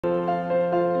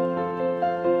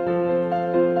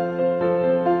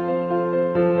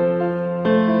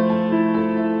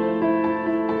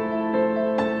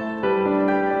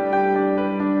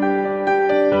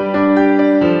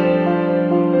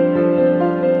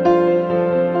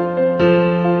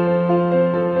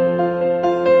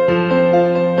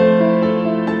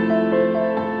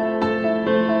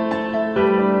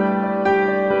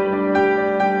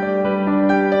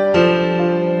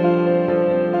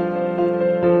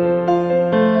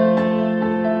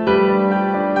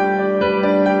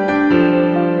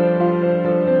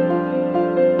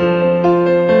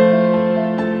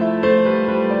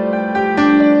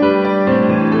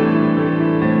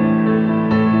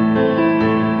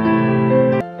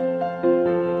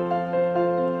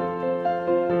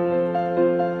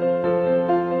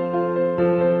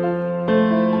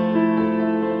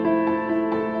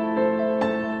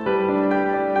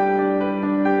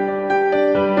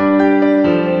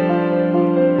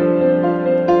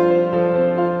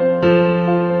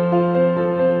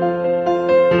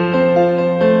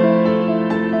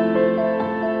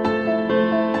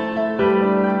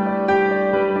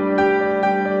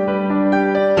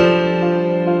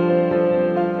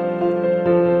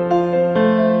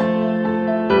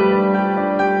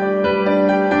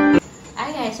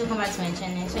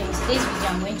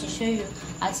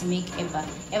how to make eba.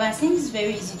 Eba seems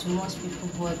very easy to most people,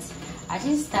 but I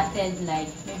just started like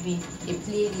maybe a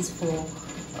playlist for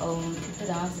people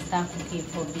that want to start cooking,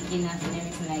 for beginners and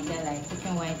everything like that, like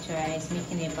cooking white rice,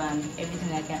 making eba and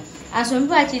everything like that. And some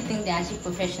people actually think they're actually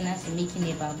professionals in making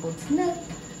eba, but no,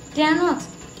 they are not.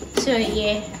 So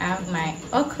here I have my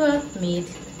okra made.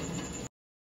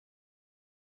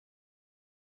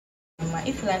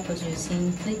 If you like what you're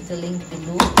seeing, click the link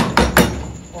below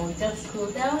or just scroll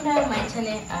down my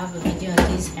channel. I have a video on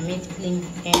this. I made link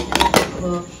and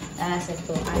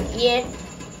here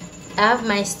I have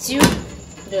my stew.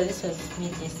 Though this was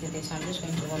made yesterday, so I'm just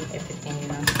going to warm everything, you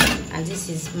know. And this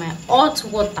is my hot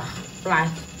water, like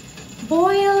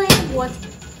boiling water.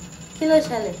 Kilo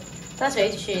chale. That's why I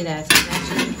to show you that it's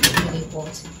actually really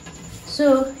hot.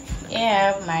 So here I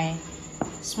have my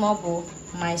small bowl,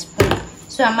 my spoon.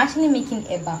 So I'm actually making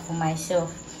eba for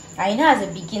myself. And you know, as a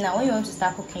beginner, when you want to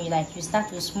start cooking, you start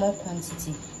with small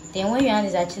quantity. Then when your hand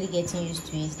is actually getting used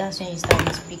to it, that's when you start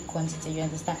with big quantity, you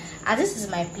understand? And this is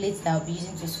my plate that I'll be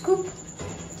using to scoop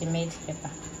the made eba,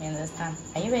 you understand?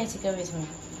 Are you ready to go with me?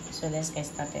 So let's get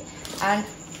started. And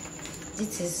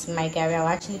this is my Gari. I'll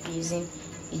actually be using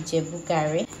Ijebu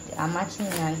Gari. I'm actually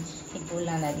in an Igbo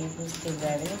land that people still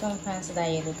Gari. You don't fancy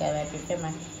that yellow Gari, I prefer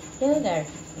my yellow Gari.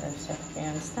 You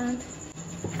understand?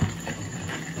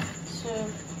 So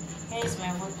here is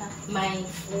my water, my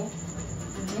flour.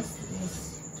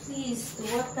 Please, the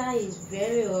water is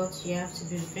very hot. You have to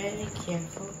be very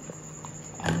careful.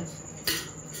 And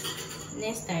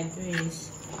next I do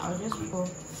is I'll just pour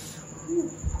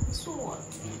so hot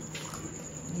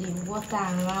the water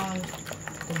around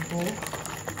the bowl,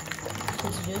 so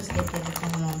to just get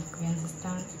everything warm. You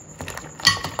understand?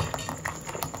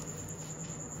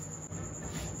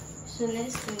 So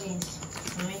next thing is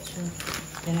tomato.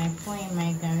 Then I pour in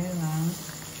my Gari round.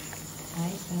 I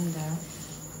think that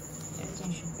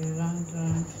everything should be round.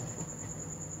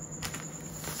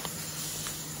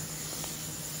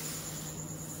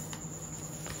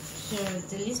 So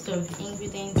the list of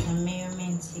ingredients and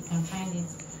measurements, you can find it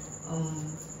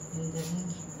in the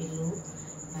link below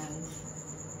and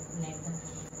like that.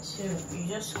 So you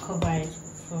just cover it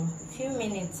for a few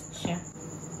minutes, sure.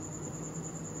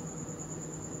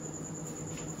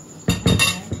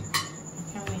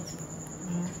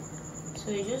 So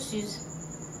you just use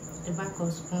the back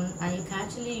of spoon, and you can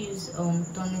actually use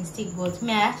turning stick, but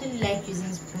me, I actually like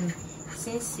using spoon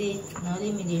since say now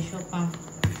only me the shop and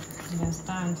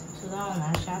understand. So that one a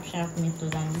sharp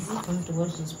method, and easy for me to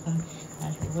wash the spoon.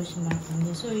 I should be washing that from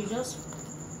here. So you just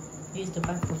use the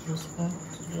back of your spoon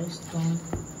to just turn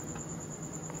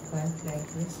right like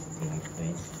this. Then you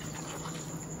press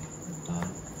turn.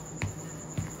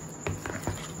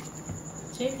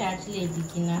 So if you're actually a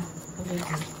beginner, follow the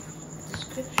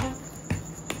description,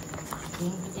 the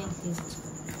ingredient list.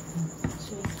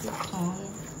 So we keep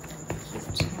turning.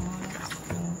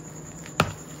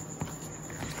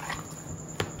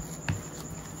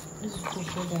 This is to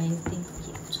show that anything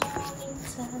keep turning.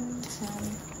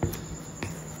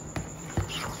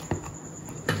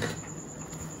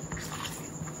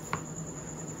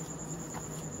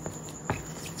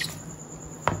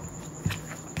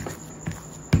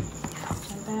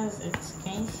 It.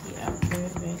 Can you see how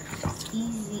very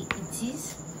easy it is?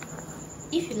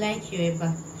 If you like your eba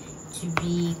to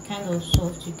be kind of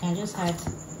soft, you can just add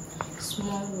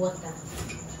small water.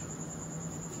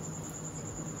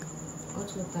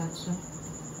 Hot water too.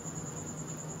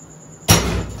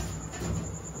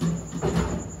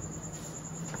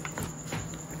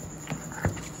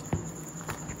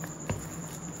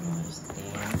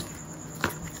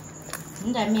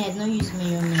 I mean, I don't use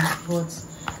mayonnaise, but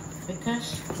because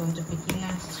from the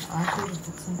beginners I actually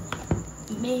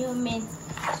putting mayonnaise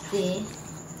there.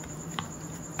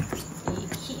 So you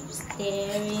keep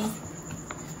stirring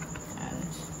and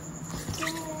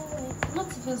not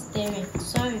even stirring,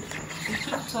 sorry, you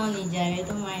keep turning there. I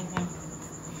don't mind them.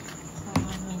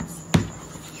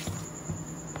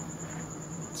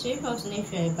 So if you want to know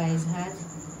if your eba is hard,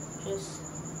 just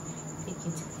take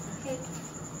it. Okay.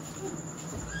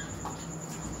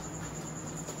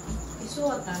 It's so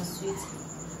hot and sweet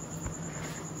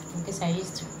because I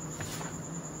used to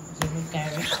give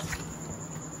Gari.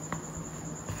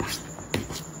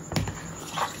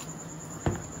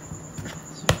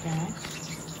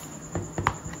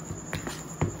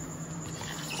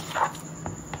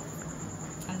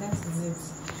 And that is it.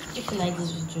 If you like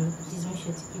this video, please make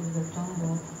sure to give it a thumb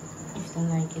up. If you don't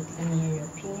like it, let me hear your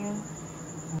opinion.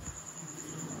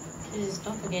 Please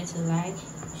don't forget to like,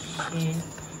 share,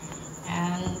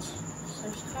 and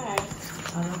subscribe.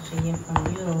 I want to hear from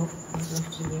you. I'd love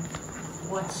to hear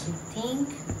what you think.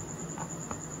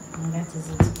 And that is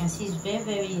it. You can see it's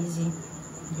very easy,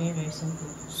 very simple.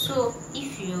 So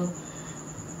if you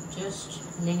just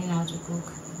learning how to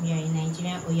cook, you're a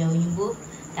Nigerian or you're Oyinbo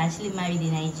that actually married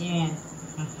a Nigerian,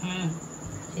 so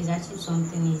it's actually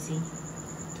something easy.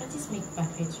 Practice make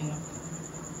perfect, you know.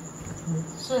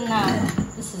 So now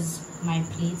this is my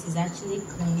plate. It's actually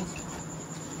clean.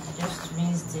 I just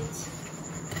rinsed it,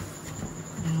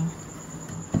 you know.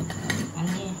 And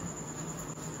here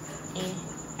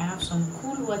I have some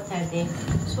cool water there.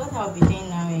 So what I'll be doing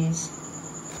now is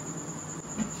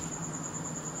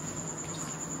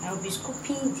I'll be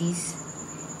scooping this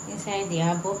inside the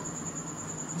elbow,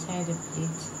 inside the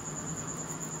plate,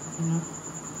 you know.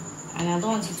 And I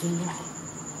don't want it to look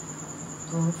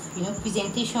rough, you know.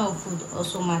 Presentation of food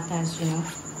also matters, you know.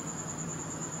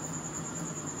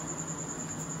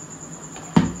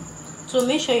 So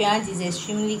make sure your hand is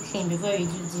extremely clean before you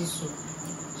do this.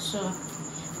 So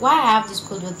why I have this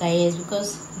cold water here is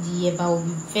because the eba will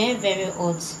be very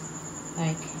hot,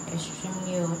 like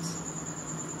extremely hot.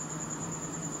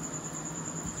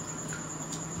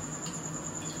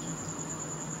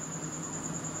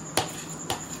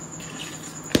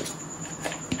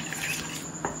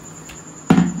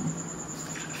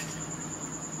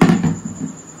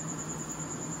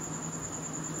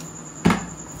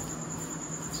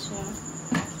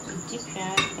 Dip your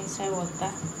hand inside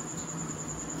water.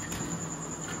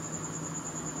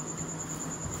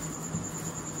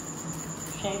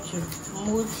 Try to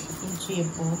mold into a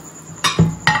ball.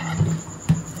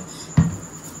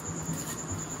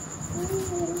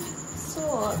 Ooh, so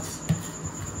hot.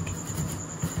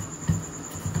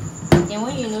 Then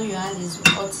when you know your hand is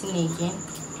hotting again,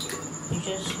 you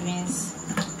just rinse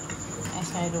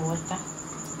inside the water.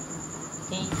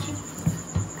 Then you keep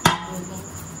moving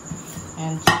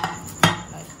and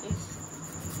like this,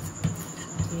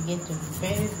 so you get a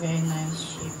very nice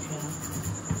shape, you know.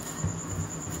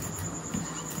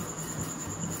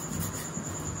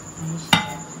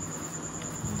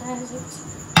 And that is it.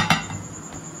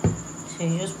 So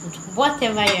you just put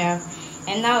whatever you have,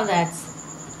 and now that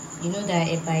you know that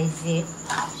eba is here,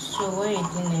 so what you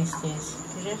do next is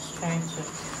you just try to,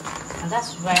 and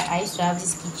that's why I used to have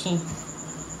this kitchen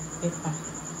paper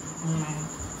in my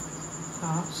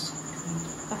house.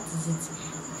 That is it.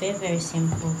 Very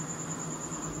simple,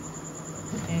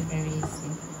 very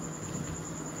easy.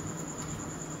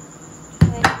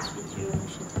 Like this video, you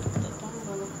should put it down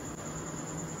below.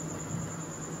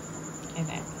 Okay,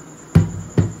 that.